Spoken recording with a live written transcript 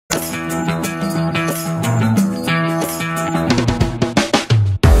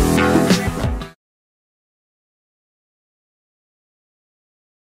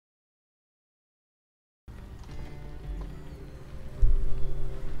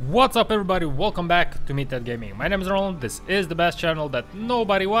What's up everybody, welcome back to Meathead Gaming. My name is Roland, this is the best channel that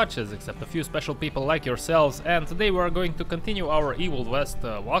nobody watches except a few special people like yourselves, and today we are going to continue our Evil West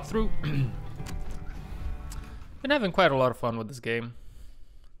walkthrough. Been having quite a lot of fun with this game.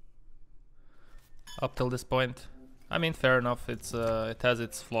 Up till this point. I mean, fair enough, it has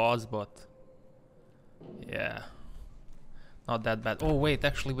its flaws, but yeah, not that bad. Oh wait,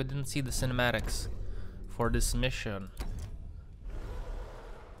 actually we didn't see the cinematics for this mission.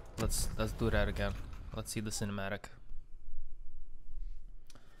 Let's do that again. Let's see the cinematic.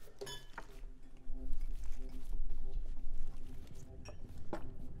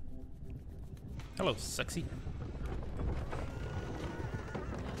 Hello, sexy.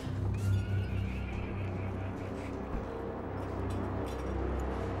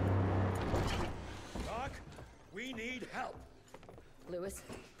 Doc, we need help. Lewis,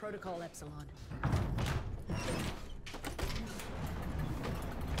 Protocol Epsilon.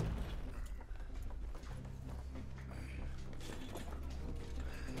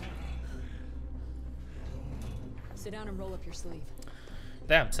 Sit down and roll up your sleeve.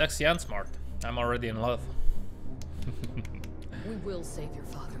 Damn, sexy and smart. I'm already in love. We will save your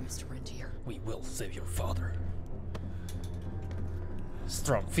father, Mr. Rentier. We will save your father.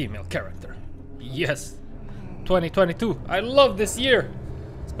 Strong female character. Yes. 2022. I love this year.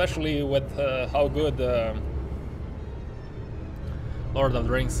 Especially with how good Lord of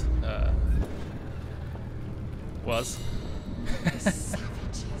the Rings was.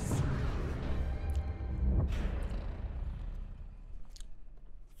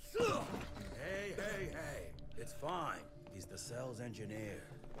 It's fine. He's the cell's engineer.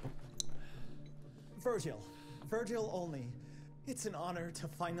 Virgil only. It's an honor to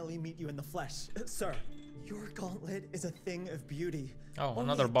finally meet you in the flesh. Sir, your gauntlet is a thing of beauty. Oh, Only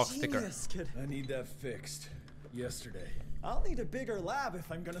another a box sticker. genius could... I need that fixed. Yesterday. I'll need a bigger lab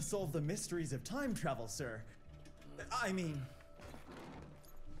if I'm gonna solve the mysteries of time travel, sir. I mean...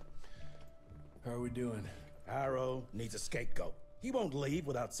 How are we doing? Arrow needs a scapegoat. He won't leave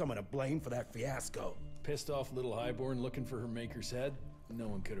without someone to blame for that fiasco. Pissed off little highborn looking for her maker's head? No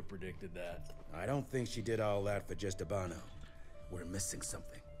one could have predicted that. I don't think she did all that for just Abano. We're missing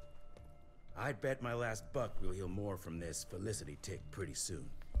something. I'd bet my last buck we'll hear more from this Felicity tick pretty soon.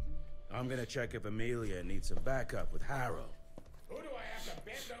 I'm gonna check if Amelia needs some backup with Harrow. Who do I have to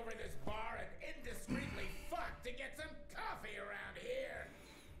bend over this bar and indiscreetly fuck to get some coffee around here?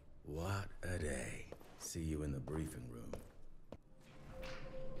 What a day. See you in the briefing room.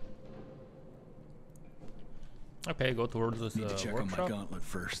 Okay, go towards this Need to check workshop. on my gauntlet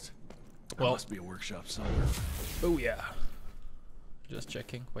first. There Well- must be a workshop somewhere. Oh yeah. Just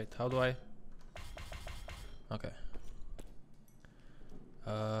checking. Wait, how do I? Okay.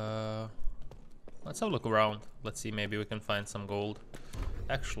 Let's have a look around. Let's see, maybe we can find some gold.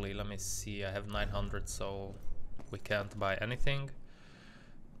 Actually, let me see. I have 900, so we can't buy anything.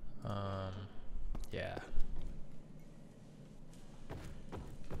 Yeah.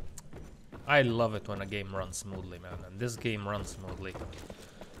 I love it when a game runs smoothly, man, and this game runs smoothly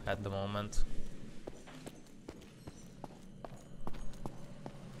at the moment.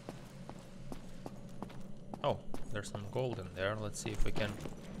 Oh, there's some gold in there. Let's see if we can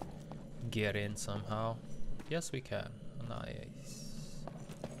get in somehow. Yes, we can. Nice.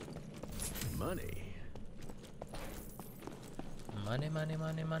 Money. Money, money,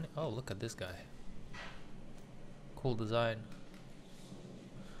 money, money. Oh, look at this guy. Cool design.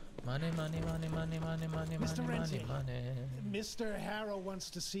 Money, money, money, money, money, money, Mr. money, money, Rentier. money. Mr. Harrow wants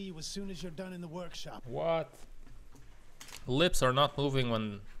to see you as soon as you're done in the workshop. What? Lips are not moving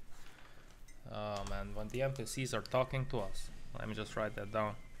when... Oh man, when the NPCs are talking to us. Let me just write that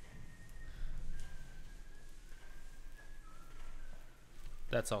down.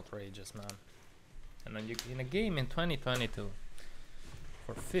 That's outrageous, man. And then you, in a game in 2022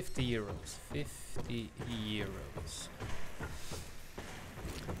 for 50 euros. 50 euros.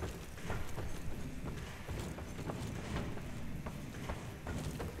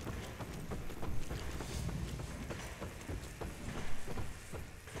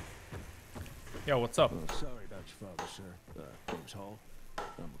 Yo, what's up? Oh, sorry about your father, sir. James Hall.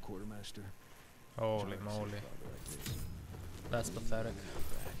 I'm a quartermaster. Holy moly. That's pathetic.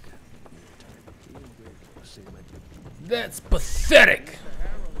 That's pathetic!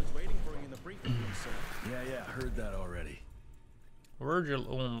 Harrow is waiting for you in the briefing room, sir. Yeah, heard that already.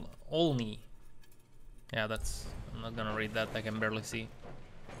 Virgil Olney. Yeah, that's... I'm not gonna read that, I can barely see.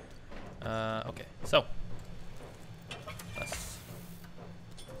 Okay, so...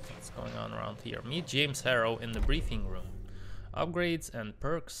 What's going on around here? Meet James Harrow in the briefing room. Upgrades and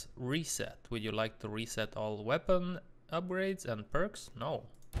perks reset. Would you like to reset all weapon upgrades and perks? No.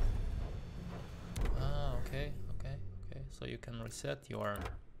 Ah, okay, okay, okay. So you can reset your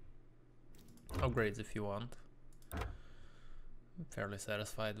upgrades if you want. I'm fairly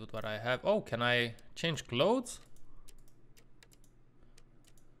satisfied with what I have. Oh, can I change clothes?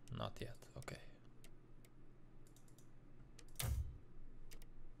 Not yet, okay.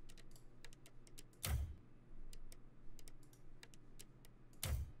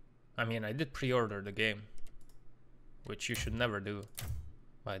 I mean, I did pre-order the game, which you should never do,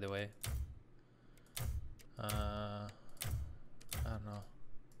 by the way. I don't know.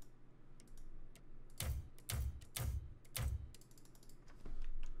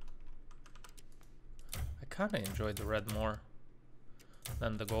 I kind of enjoyed the red more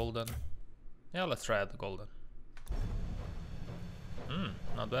than the golden. Yeah, let's try out the golden.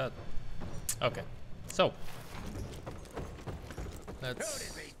 Not bad. Okay, so Who let's.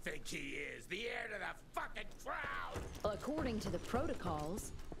 does he think he is? The heir to the fucking crown? According to the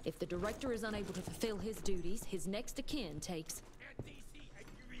protocols, if the director is unable to fulfill his duties, his next of kin takes... DC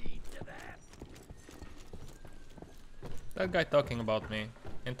agreed to that. That guy talking about me.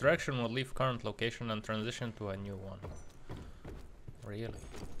 Interaction will leave current location and transition to a new one. Really?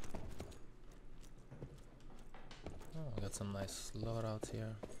 Oh, I got some nice loadouts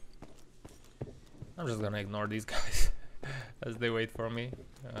here. I'm just gonna ignore these guys as they wait for me,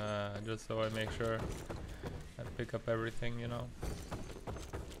 just so I make sure I pick up everything, you know.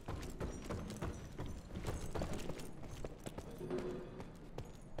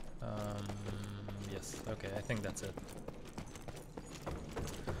 Yes, okay, I think that's it.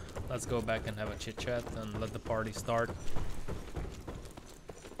 Let's go back and have a chit chat and let the party start.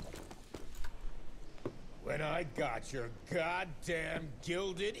 When I got your goddamn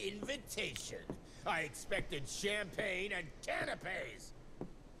gilded invitation, I expected champagne and canapes.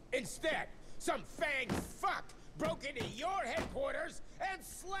 Instead, some fanged fuck broke into your headquarters and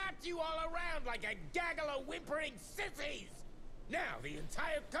slapped you all around like a gaggle of whimpering sissies. Now the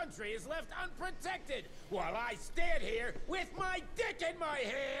entire country is left unprotected while I stand here with my dick in my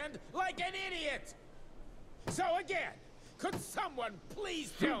hand like an idiot. So again, could someone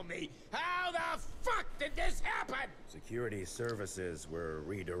please tell me how the fuck did this happen? Security services were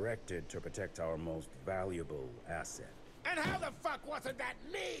redirected to protect our most valuable asset. And how the fuck wasn't that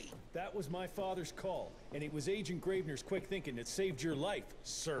me? That was my father's call, and it was Agent Gravener's quick thinking that saved your life,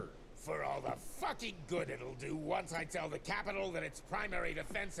 sir. For all the fucking good it'll do once I tell the Capitol that its primary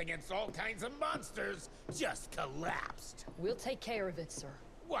defense against all kinds of monsters just collapsed. We'll take care of it, sir.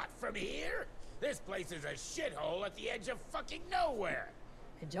 What, from here? This place is a shithole at the edge of fucking nowhere.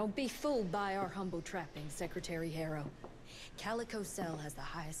 And don't be fooled by our humble trappings, Secretary Harrow. Calico Cell has the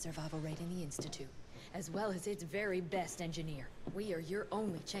highest survival rate in the Institute, as well as its very best engineer. We are your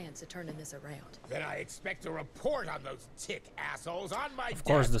only chance of turning this around. Then I expect a report on those tick assholes on my Of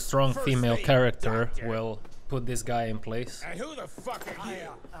course, the strong female character will put this guy in place. And who the fuck are you?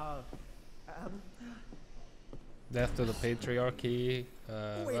 Death to the patriarchy.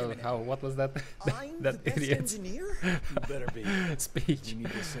 Well, how? What was that? I'm that the best idiot engineer? You better be. speech. We need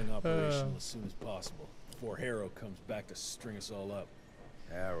this thing operational as soon as possible, before Harrow comes back to string us all up.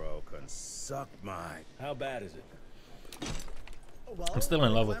 Arrow can suck my. How bad is it? Well, I'm still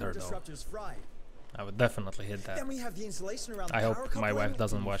in love with glamour her, though. disruptor's fried. I would definitely hit that. Then we have the insulation around the I power hope my coupling. wife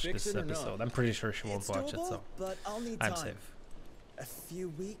doesn't Can you watch fix this it or not? episode. I'm pretty sure she won't It's watch it, doable, so but I'll need I'm time. safe. A few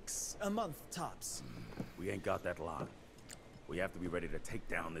weeks, a month tops. We ain't got that long. We have to be ready to take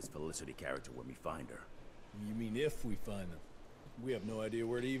down this Felicity character when we find her. You mean if we find them? We have no idea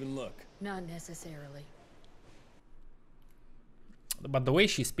where to even look. Not necessarily. But the way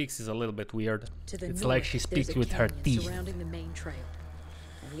she speaks is a little bit weird. To the It's north, like she there's speaks a with her canyon teeth. surrounding the main trail.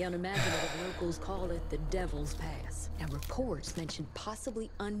 And the unimaginative locals call it the Devil's Pass. And reports mention possibly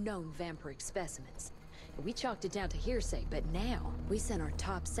unknown vampiric specimens. And we chalked it down to hearsay, but now we sent our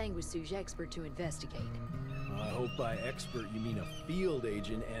top sanguisuge expert to investigate. I hope by expert you mean a field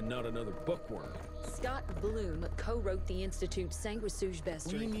agent and not another bookworm. Scott Bloom co-wrote the Institute's sanguisuge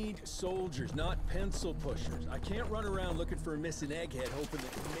bestiary. We need soldiers, not pencil pushers. I can't run around looking for a missing egghead hoping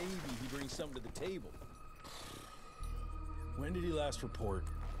that maybe he brings something to the table. When did he last report?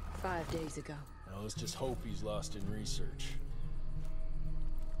 5 days ago. Now let's just hope he's lost in research.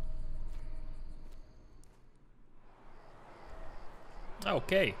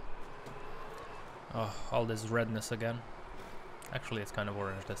 Okay. Oh, all this redness again. Actually, it's kind of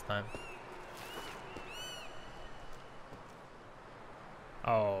orange this time.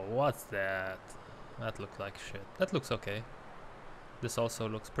 Oh, what's that? That looks like shit. That looks okay. This also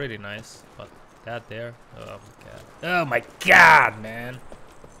looks pretty nice, but that there, oh my god. Oh my god, man!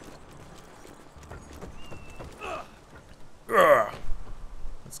 Ugh.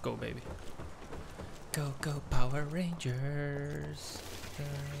 Let's go, baby. Go, go, Power Rangers.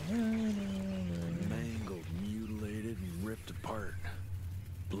 Mangled, mutilated, and ripped apart.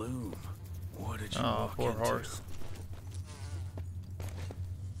 Bloom, what did you walk poor into? horse.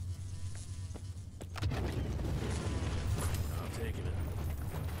 I'm taking it.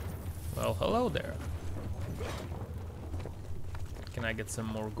 Well, hello there. Can I get some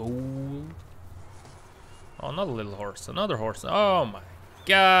more gold? Oh, another little horse. Another horse. Oh my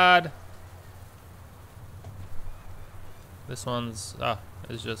god. This one's...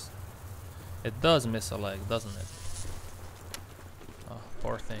 it's just... It does miss a leg, doesn't it? Oh,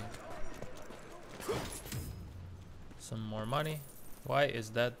 poor thing. Some more money. Why is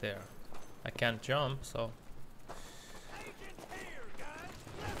that there? I can't jump, so...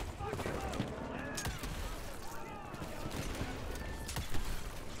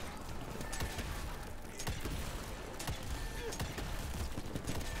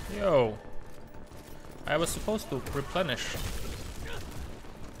 Yo! I was supposed to replenish.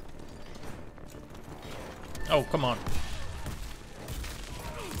 Oh, come on.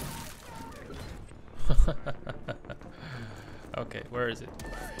 Okay, where is it?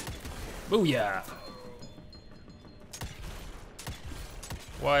 Booyah!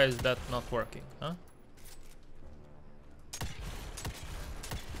 Why is that not working, huh?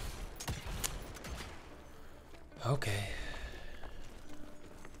 Okay.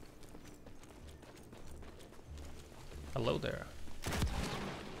 Hello there.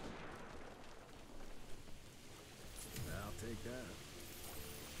 I'll take that.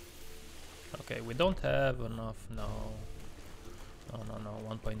 Okay, we don't have enough, no. No,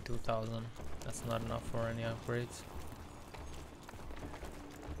 1.2 thousand. That's not enough for any upgrades.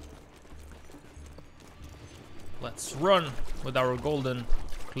 Let's run with our golden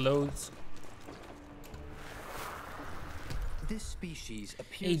clothes. This species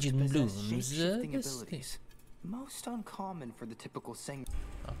appears Agent to possess Bloom's, shape-shifting abilities. Most uncommon for the typical sang.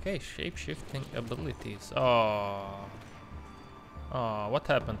 Okay, shape-shifting abilities. Oh, what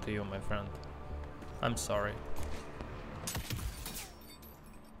happened to you, my friend? I'm sorry.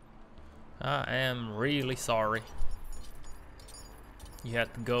 I am really sorry. You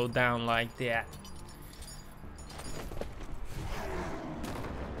had to go down like that.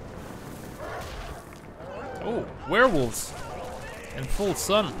 Oh, werewolves in full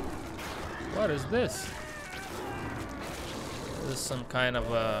sun. What is this? This is some kind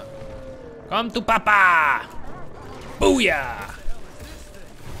of a... Come to Papa! Booyah!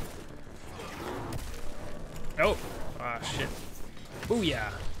 Oh, shit.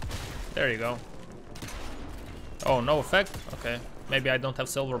 Booyah! There you go. Oh, no effect? Okay. Maybe I don't have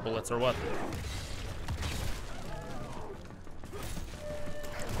silver bullets or what.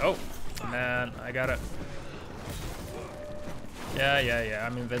 Oh, man, I got it. Yeah,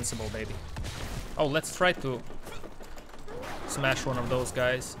 I'm invincible, baby. Oh, let's try to smash one of those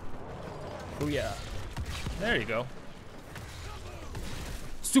guys. Booyah. There you go.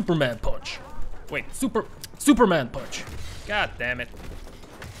 Superman punch. Wait, Superman punch. God damn it.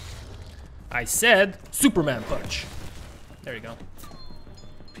 I said Superman punch. There you go.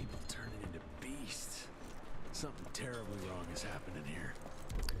 People turning into beasts. Something terribly wrong is happening here.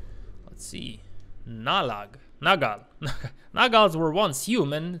 Let's see. Nagal. Nagals were once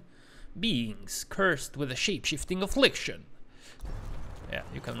human beings cursed with a shape-shifting affliction. Yeah,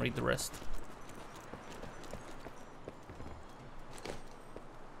 you can read the rest.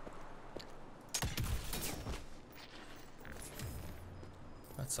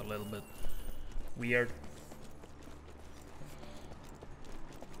 That's a little bit weird.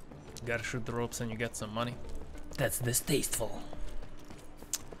 You gotta shoot the ropes and you get some money. That's distasteful.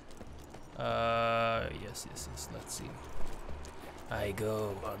 Yes. Let's see. I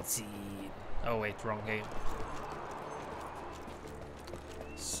go unseen. Oh wait, wrong game.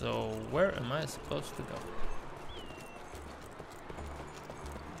 So where am I supposed to go?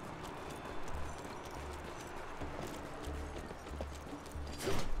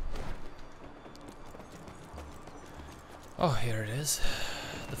 Oh, here it is.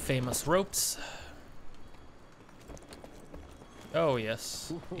 The famous ropes. Oh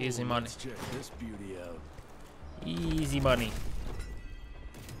yes, easy money. Let's check this beauty out. Easy money.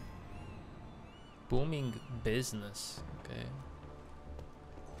 Booming business. Okay.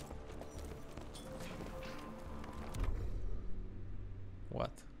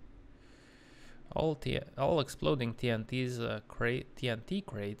 What? All exploding TNT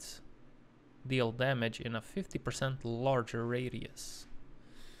crates deal damage in a 50% larger radius.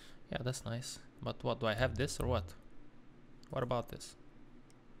 Yeah, that's nice. But what, do I have this or what? What about this?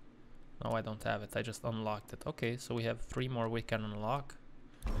 No, I don't have it. I just unlocked it. Okay, so we have 3 more we can unlock.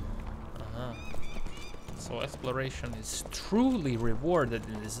 So exploration is truly rewarded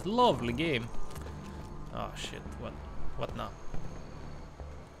in this lovely game. Oh shit, what now?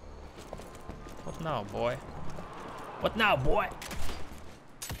 What now, boy? What now, boy?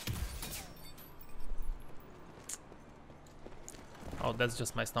 Oh, that's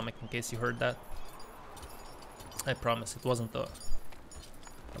just my stomach, in case you heard that. I promise it wasn't a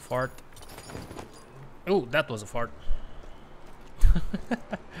fart. Oh, that was a fart.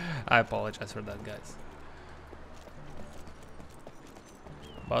 I apologize for that, guys.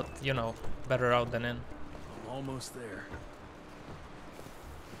 But, you know, better out than in. I'm almost there.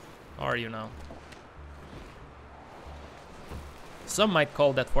 Are you now? Some might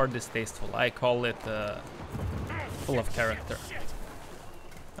call that fart distasteful. I call it full of character.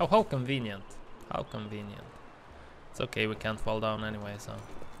 Oh, how convenient. How convenient. It's okay, we can't fall down anyway, so...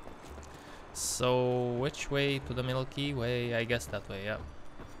 So, which way to the Milky Way? I guess that way, yeah.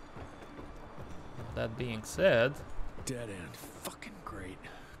 That being said... Dead end. Fucking great.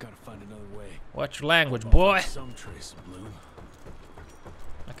 Gotta find another way. Watch your language, boy! Some trace of bloom.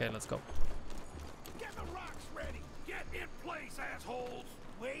 Okay, let's go. Get the rocks ready. Get in place, assholes.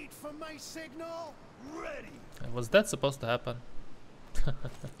 Wait for my signal. Ready. Was that supposed to happen?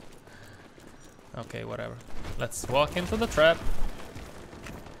 Okay, whatever. Let's walk into the trap.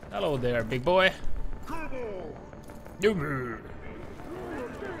 Hello there, big boy.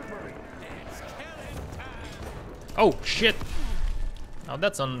 Oh, shit. Now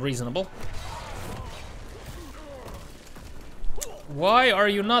that's unreasonable. Why are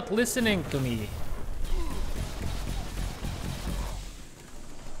you not listening to me?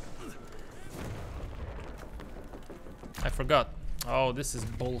 I forgot. Oh, this is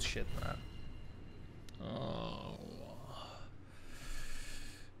bullshit, man. Oh.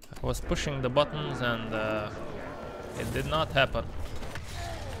 I was pushing the buttons and it did not happen.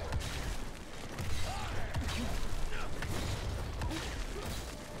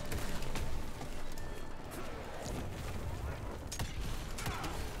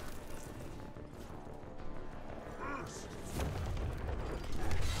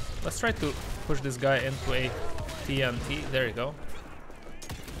 Let's try to push this guy into a TNT. There you go.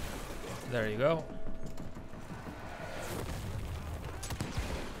 There you go.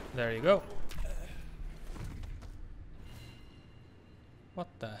 There you go. What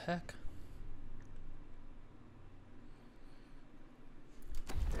the heck?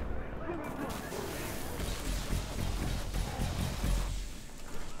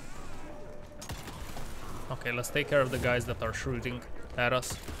 Okay, let's take care of the guys that are shooting at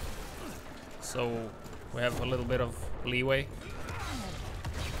us. So we have a little bit of leeway.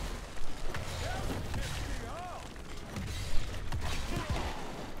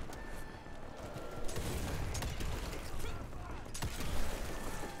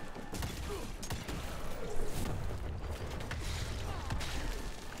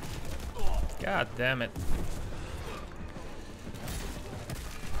 God damn it.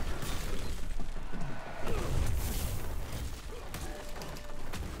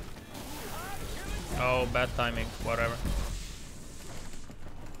 Oh, bad timing, whatever.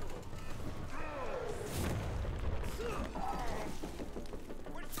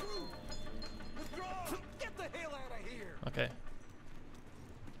 Get the hell out of here. Okay.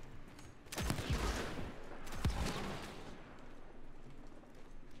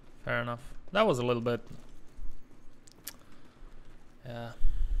 Fair enough. That was a little bit... yeah.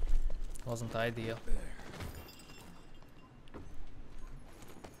 Wasn't ideal.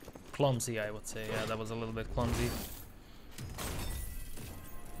 Clumsy, I would say. Yeah, that was a little bit clumsy.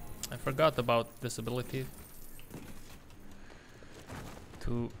 I forgot about this ability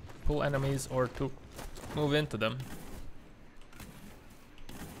to pull enemies or to move into them.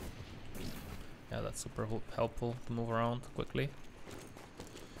 Yeah, that's super helpful to move around quickly.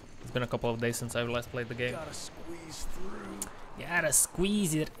 It's been a couple of days since I last played the game. Gotta squeeze through. Gotta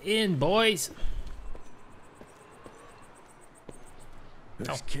squeeze it in, boys.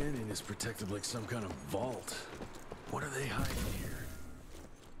 This canyon is protected like some kind of vault. What are they hiding here?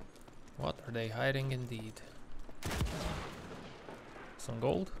 What are they hiding indeed? Some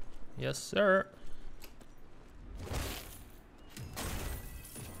gold? Yes, sir.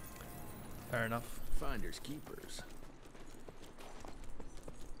 Fair enough. Finders keepers.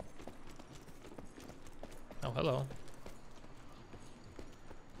 Oh, hello.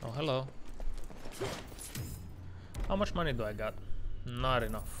 Oh, hello. How much money do I got? Not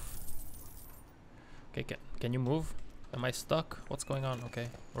enough. Okay, can you move? Am I stuck? What's going on? Okay,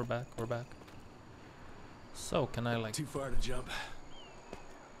 we're back, we're back. So, can I like... Too far to jump.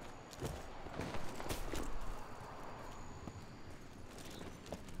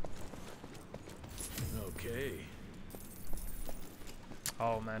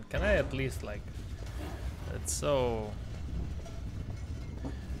 Oh man, can I at least like... It's so...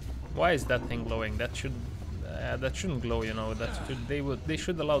 Why is that thing glowing? That shouldn't glow, you know. They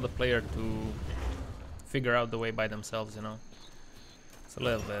should allow the player to figure out the way by themselves, you know. It's a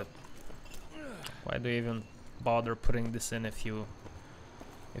little bit... Why do you even bother putting this in if you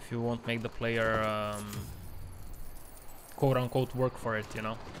won't make the player quote unquote work for it, you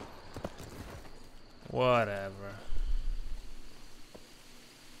know? Whatever.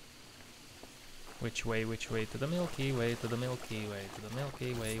 Which way to the Milky Way, to the Milky Way, to the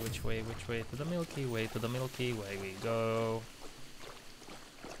Milky Way, which way to the Milky Way, to the Milky Way we go.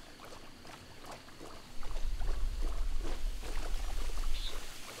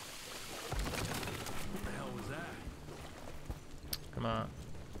 What the hell was that? Come on.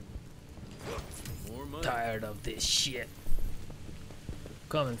 More money. Tired of this shit.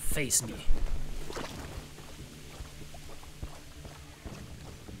 Come and face me.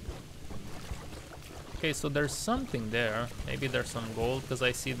 Okay, so there's something there. Maybe there's some gold, because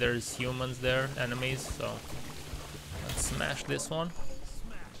I see there's humans there, enemies, so... Let's smash this one.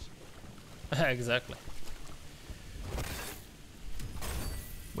 Exactly.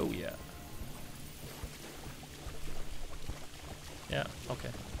 Oh yeah. Yeah,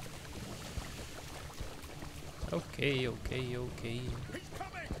 okay. Okay. He's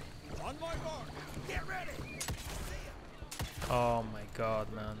coming! On my mark! Get ready! Oh my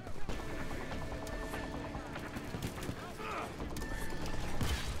god, man.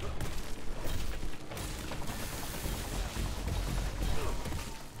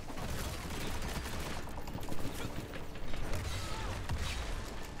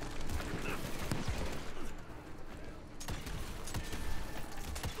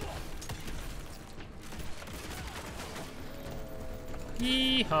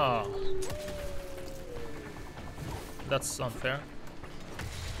 Yeehaw! That's unfair.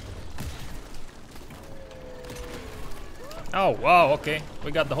 Oh wow, okay.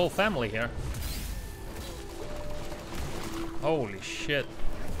 We got the whole family here. Holy shit.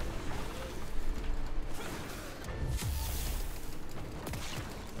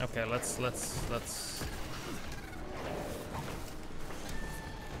 Okay, let's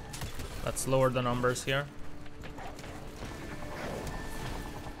lower the numbers here.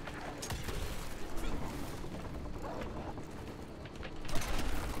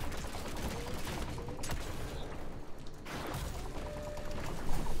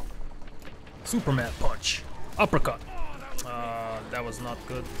 Superman punch. Uppercut. That was not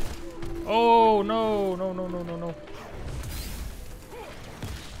good. Oh no.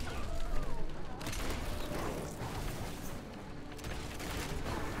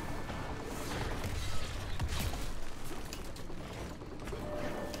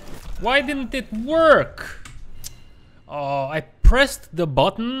 Why didn't it work? Oh, I pressed the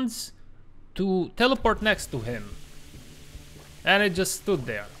buttons to teleport next to him. And it just stood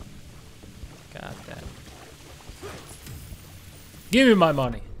there. God damn. Give me my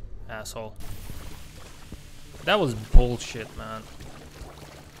money, asshole. That was bullshit, man.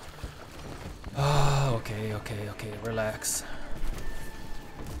 Ah, okay, relax.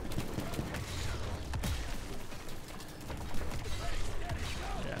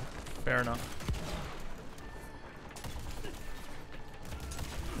 Yeah, fair enough.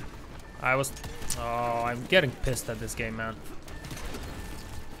 I'm getting pissed at this game, man.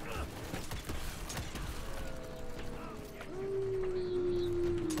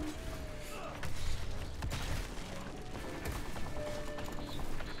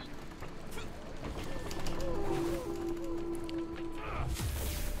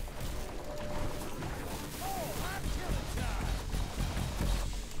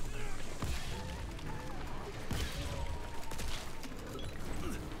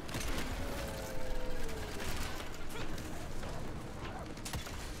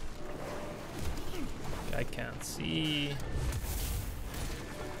 I can't see.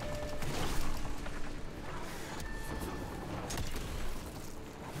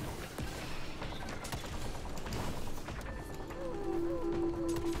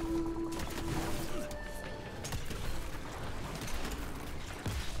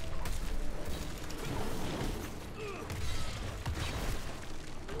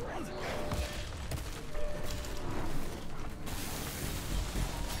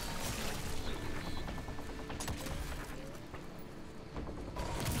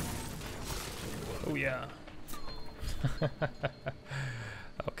 Oh yeah.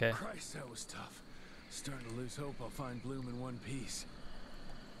 Okay. Christ, that was tough. Starting to lose hope I'll find Bloom in one piece.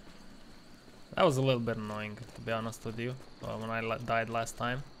 That was a little bit annoying, to be honest with you, when I died last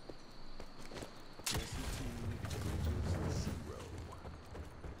time.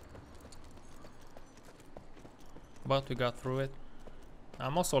 but we got through it.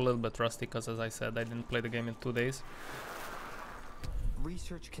 I'm also a little bit rusty because, as I said, I didn't play the game in 2 days.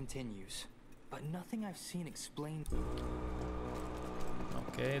 Research continues, but nothing I've seen explains.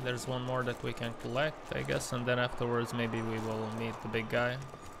 Okay, there's one more that we can collect, I guess, and then afterwards maybe we will meet the big guy.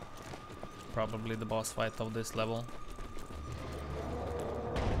 Probably the boss fight of this level.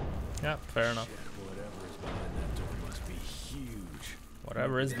 Yeah, fair enough. Whatever is behind that door must be huge.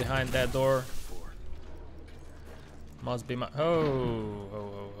 Whatever is behind that door must be my... Oh, ho,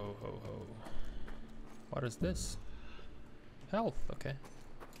 ho, ho, ho, ho. What is this? Health, okay.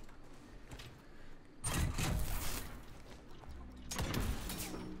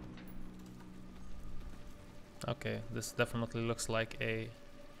 Okay, this definitely looks like a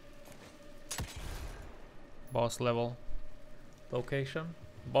boss level location.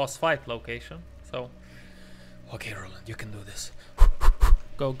 Boss fight location. So, okay, Roland, you can do this.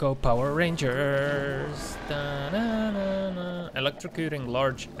 Go, go, Power Rangers! Da-na-na-na. Electrocuting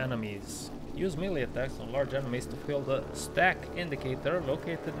large enemies. Use melee attacks on large enemies to fill the stack indicator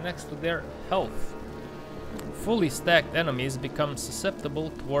located next to their health. Fully stacked enemies become susceptible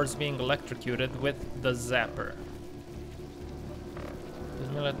towards being electrocuted with the zapper. Use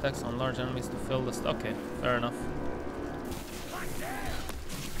melee attacks on large enemies to fill the stack. Okay, fair enough.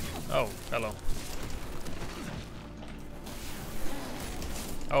 Oh, hello.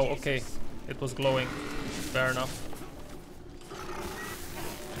 Oh, okay. It was glowing. Fair enough.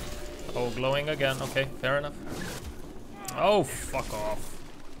 Oh, glowing again. Okay, fair enough. Oh, fuck off.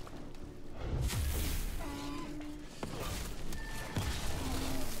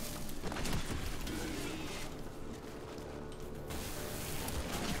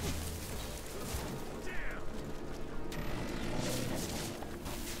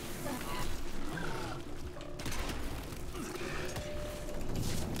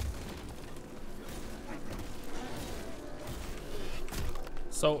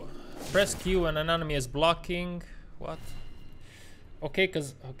 So, press Q when an enemy is blocking. What? Okay,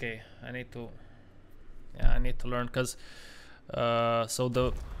 cause okay, I need to. Yeah, I need to learn, cause so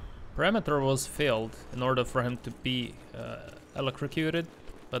the parameter was filled in order for him to be electrocuted,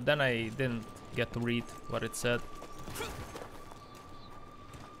 but then I didn't get to read what it said.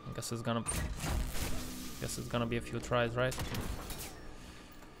 I guess it's gonna. Guess it's gonna be a few tries, right?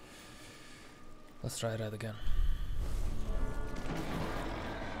 Let's try that again.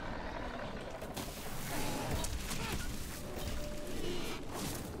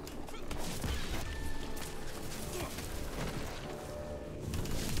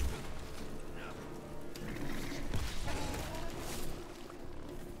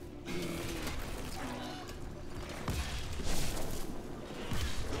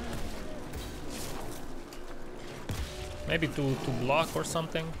 Maybe to block or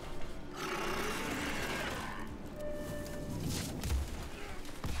something.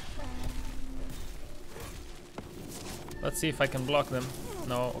 Let's see if I can block them.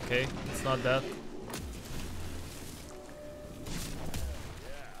 No, okay, it's not that.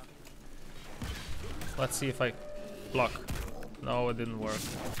 Let's see if I block. No, it didn't work.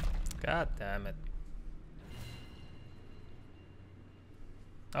 God damn it.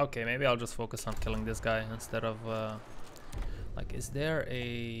 Okay, maybe I'll just focus on killing this guy instead of like, is there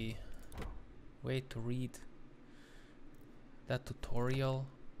a way to read that tutorial?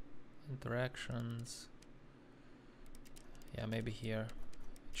 Interactions. Yeah, maybe here.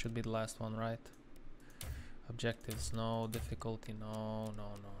 It should be the last one, right? Objectives, no. Difficulty, no,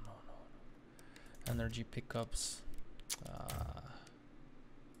 no, no, no, no. Energy pickups.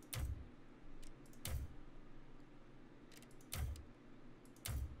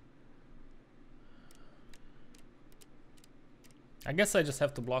 I guess I just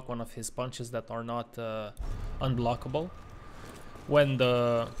have to block one of his punches that are not unblockable when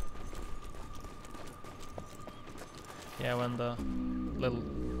the when the little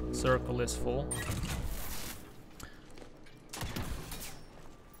circle is full.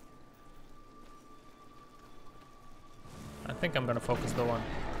 I think I'm gonna focus the one.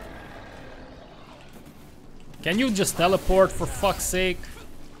 Can you just teleport, for fuck's sake?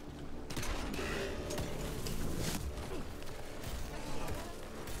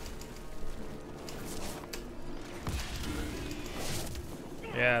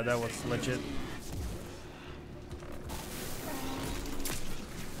 Yeah, that was legit.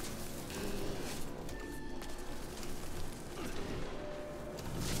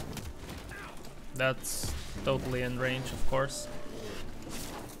 That's totally in range, of course.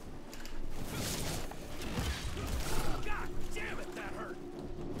 God damn it, that hurt.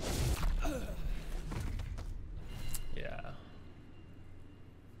 Yeah.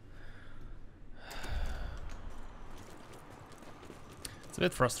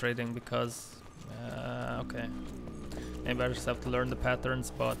 bit frustrating because, okay, maybe I just have to learn the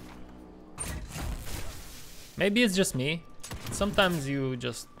patterns, but maybe it's just me. Sometimes you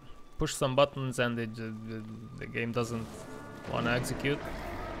just push some buttons and the game doesn't want to execute.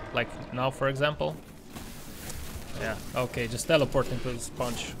 Like now, for example. Yeah, okay, just teleport into the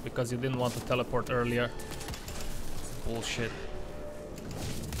sponge because you didn't want to teleport earlier. It's bullshit.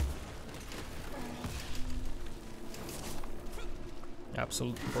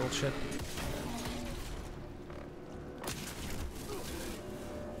 Absolute bullshit.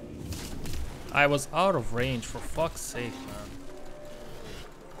 I was out of range, for fuck's sake, man.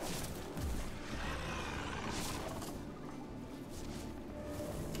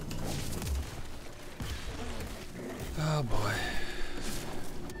 Oh boy.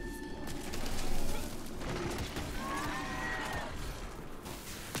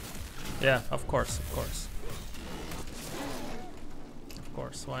 Yeah, of course, of course. Of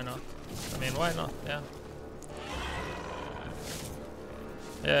course, why not? I mean, why not? Yeah.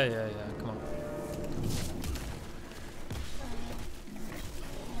 Yeah, come on.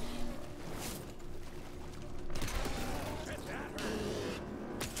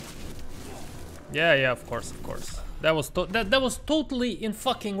 Yeah, of course, of course. That was that was totally in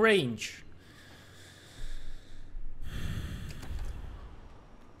fucking range.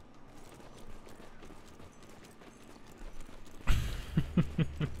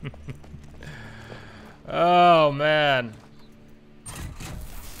 Oh man.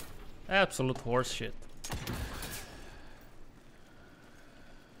 Absolute horseshit.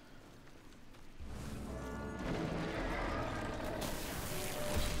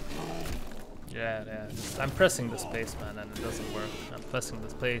 Yeah. I'm pressing the space, man, and it doesn't work. I'm pressing the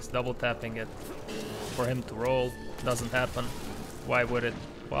space, double tapping it for him to roll. Doesn't happen. Why would it?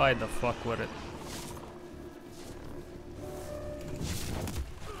 Why the fuck would it?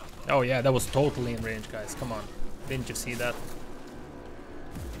 Oh yeah, that was totally in range, guys. Come on. Didn't you see that?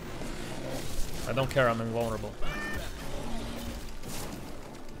 I don't care, I'm invulnerable.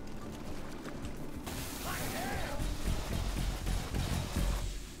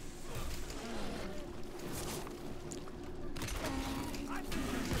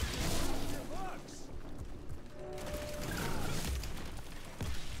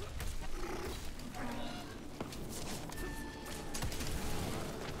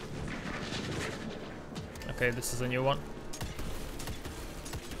 Okay, this is a new one.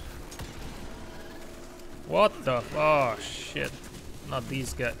 What the? Oh shit! Not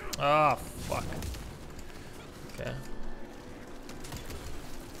these guys. Ah, fuck. Okay.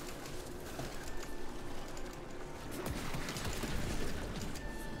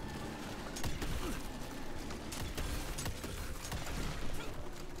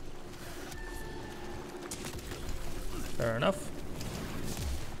 Fair enough.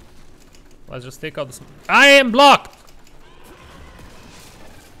 Let's just take out this. I am blocked!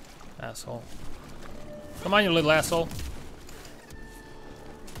 Asshole. Come on, you little asshole.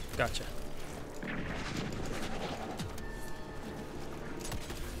 Gotcha.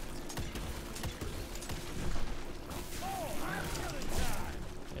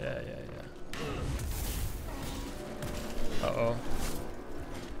 Yeah. Uh-oh.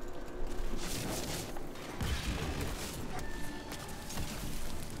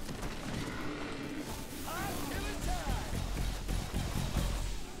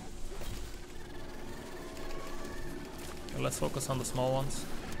 Let's focus on the small ones.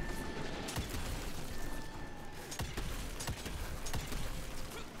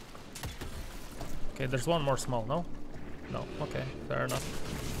 Okay, there's one more small, no? No, okay, fair enough.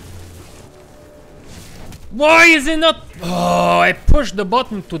 Why is it not? Oh, I pushed the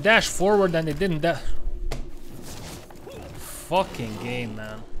button to dash forward and it didn't dash. Fucking game,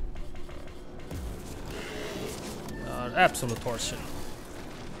 man. Absolute horseshit.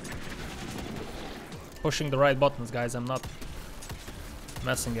 Pushing the right buttons, guys. I'm not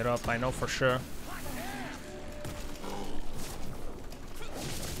messing it up, I know for sure.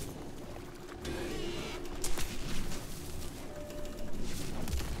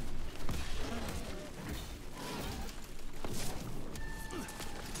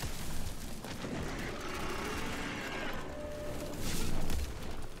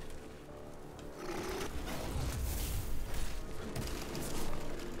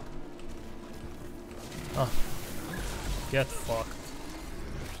 Oh, get fucked.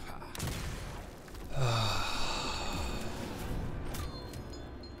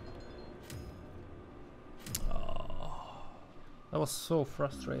 That was so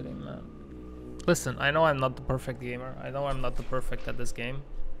frustrating, man. Listen, I know I'm not the perfect gamer. I know I'm not the perfect at this game.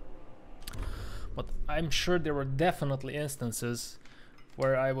 But I'm sure there were definitely instances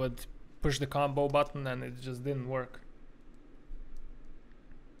where I would push the combo button and it just didn't work.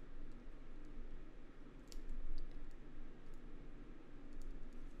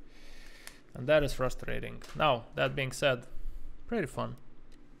 And that is frustrating. Now, that being said, pretty fun.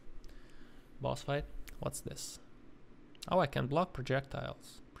 Boss fight. What's this? Oh, I can block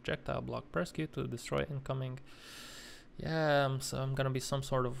projectiles. Projectile block. Press Q to destroy incoming. Yeah, so I'm gonna be some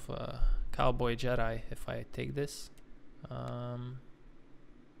sort of cowboy Jedi if I take this.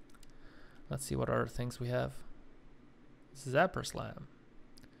 Let's see what other things we have. Zapper Slam.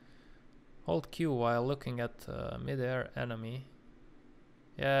 Hold Q while looking at mid-air enemy.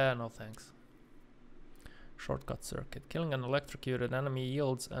 Yeah, no thanks. Shortcut circuit. Killing an electrocuted enemy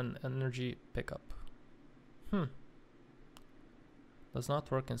yields an energy pickup. Does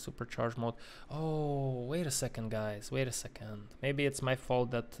not work in supercharged mode. Oh, wait a second, guys. Wait a second. Maybe it's my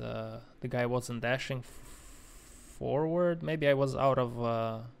fault that the guy wasn't dashing forward. Maybe I was out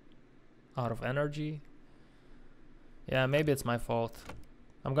of energy. Yeah, maybe it's my fault.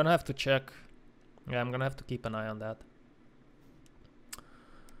 I'm gonna have to check. Yeah, I'm gonna have to keep an eye on that.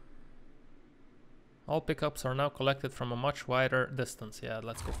 All pickups are now collected from a much wider distance. Yeah,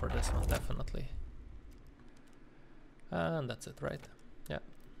 let's go for this one, definitely. And that's it, right? Yeah.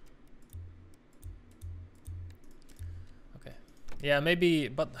 Okay. Yeah, maybe,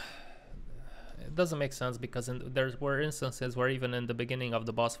 but it doesn't make sense because there were instances where even in the beginning of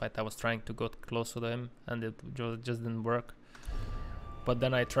the boss fight I was trying to go close to him and it just didn't work. But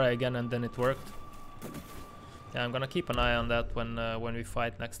then I try again and then it worked. Yeah, I'm gonna keep an eye on that when we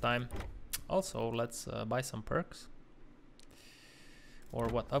fight next time. Also, let's buy some perks. Or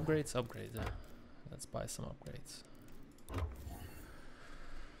what? Upgrades? Upgrades. Let's buy some upgrades.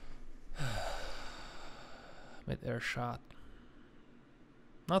 Mid-air shot.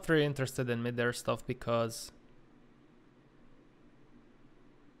 Not really interested in mid-air stuff because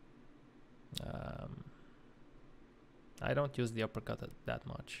I don't use the uppercut that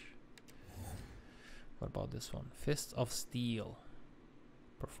much. What about this one? Fist of Steel.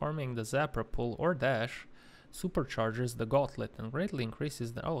 Performing the zapper pull or dash supercharges the gauntlet and greatly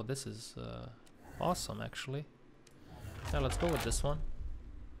increases the... Oh, this is awesome, actually. Yeah, let's go with this one.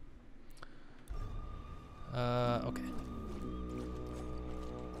 Okay.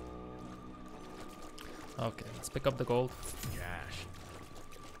 Okay, let's pick up the gold. Cash.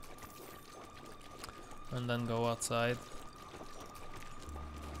 And then go outside.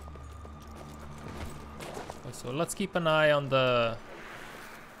 Okay, so let's keep an eye on the...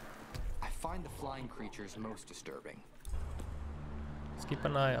 I find the flying creatures most disturbing. Let's keep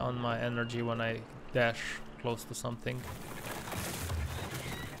an eye on my energy when I dash close to something.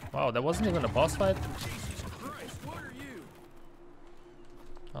 Wow, that wasn't even a boss fight? Jesus Christ, what are you?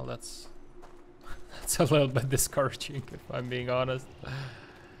 Well, that's a little bit discouraging, if I'm being honest.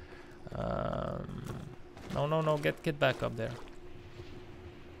 No, get back up there.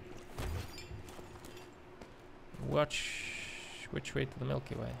 Which way to the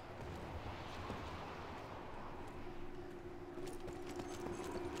Milky Way?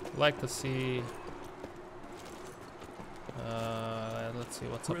 I'd like to see. Let's see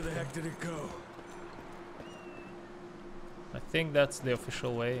what's up. Where the heck did it go? I think that's the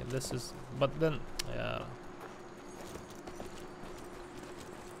official way. This is, but then, yeah.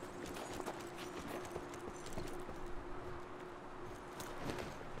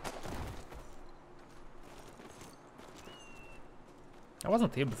 I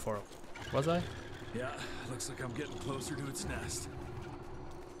wasn't here before, was I? Yeah, looks like I'm getting closer to its nest.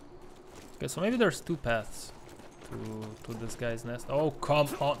 Okay, so maybe there's two paths to this guy's nest. Oh, come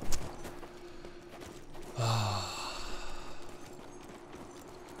on.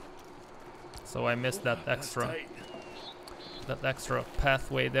 So I missed that extra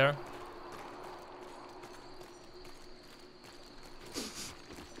pathway there.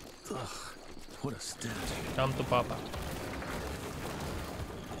 Ugh, what a stench. Come to Papa.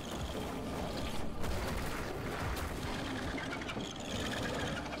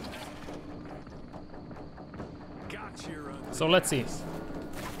 So let's see.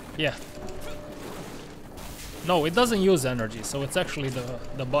 Yeah. No, it doesn't use energy, so it's actually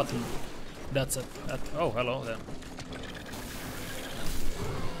the button. That's it. Oh, hello there.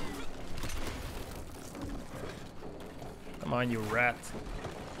 Come on, you rat.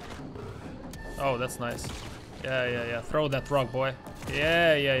 Oh, that's nice. Yeah. Throw that rock, boy.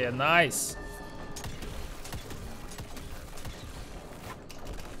 Yeah. Nice.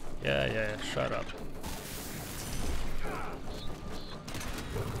 Yeah. Shut up.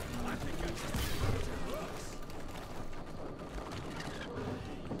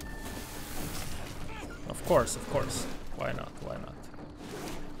 Of course. Why not?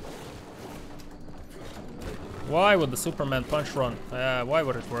 Why would the Superman punch run? Why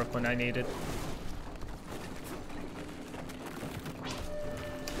would it work when I need it?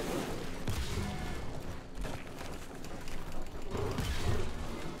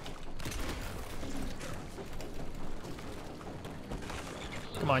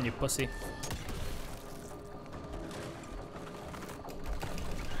 Come on, you pussy.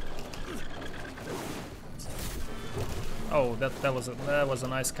 Oh, that was a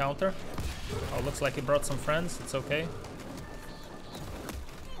nice counter. Oh, looks like he brought some friends. It's okay.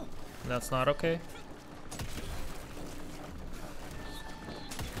 That's not okay.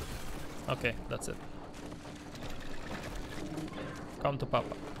 Okay, that's it. Come to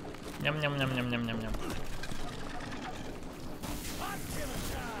Papa. Yum yum yum yum yum yum yum.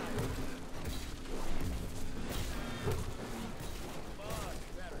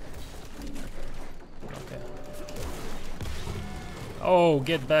 Okay. Oh,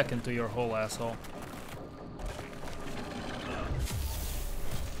 get back into your hole, asshole.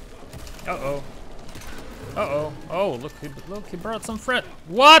 Uh-oh. Uh-oh. Oh, look, he brought some friend.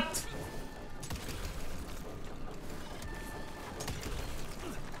 What?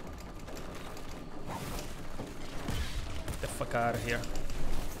 Get the fuck out of here.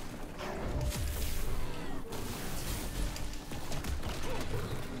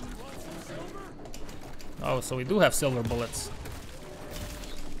 Oh, so we do have silver bullets.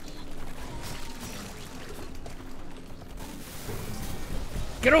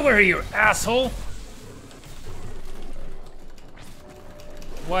 Get over here, you asshole!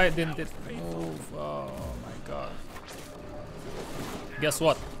 Why didn't it move? Oh my god. Guess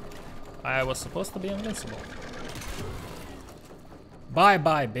what? I was supposed to be invincible. Bye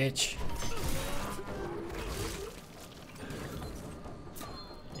bye, bitch.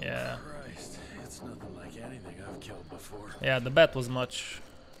 Yeah. Christ, it's nothing like anything I've killed before. Yeah, the bet was much...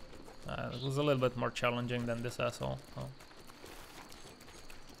 it was a little bit more challenging than this asshole. Oh.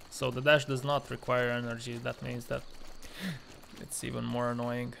 So the dash does not require energy. That means that it's even more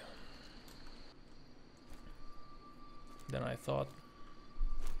annoying than I thought.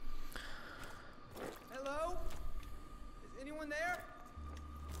 Hello? Is anyone there?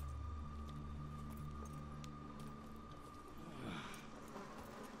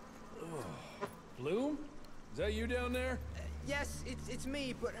 Bloom? Is that you down there? Yes, it's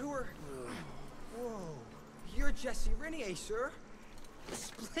me, but who are... Whoa. You're Jesse Renier, sir.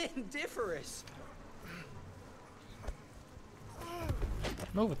 Splendiferous.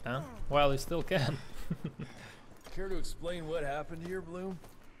 Move it down while you still can. Care to explain what happened here, Bloom?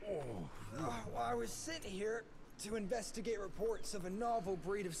 Well, I was sent here to investigate reports of a novel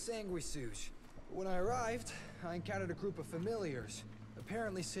breed of sanguisuge. When I arrived, I encountered a group of familiars,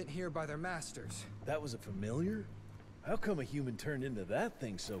 apparently sent here by their masters. That was a familiar? How come a human turned into that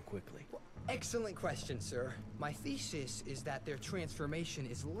thing so quickly? Well, excellent question, sir. My thesis is that their transformation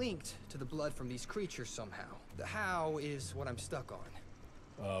is linked to the blood from these creatures somehow. The how is what I'm stuck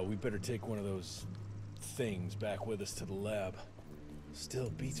on. We better take one of those things back with us to the lab.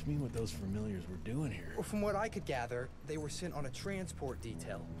 Still beats me what those familiars were doing here. Well, from what I could gather, they were sent on a transport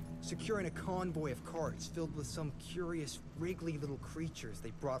detail, securing a convoy of carts filled with some curious, wriggly little creatures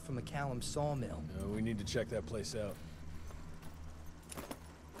they brought from the Callum sawmill. We need to check that place out.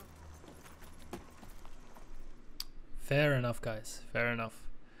 Fair enough, guys. Fair enough.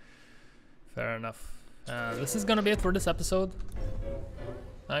 Fair enough. This is gonna be it for this episode,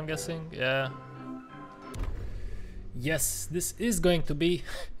 I'm guessing. Yeah. Yes, this is going to be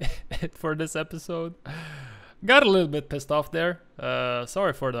it for this episode. Got a little bit pissed off there.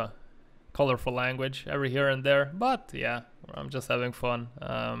 Sorry for the colorful language every here and there, but yeah, I'm just having fun.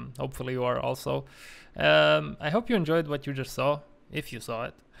 Hopefully you are also. I hope you enjoyed what you just saw, if you saw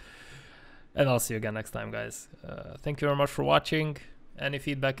it. And I'll see you again next time, guys. Thank you very much for watching. Any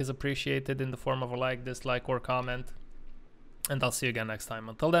feedback is appreciated in the form of a like, dislike, or comment. And I'll see you again next time.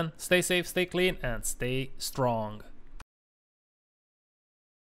 Until then, stay safe, stay clean, and stay strong.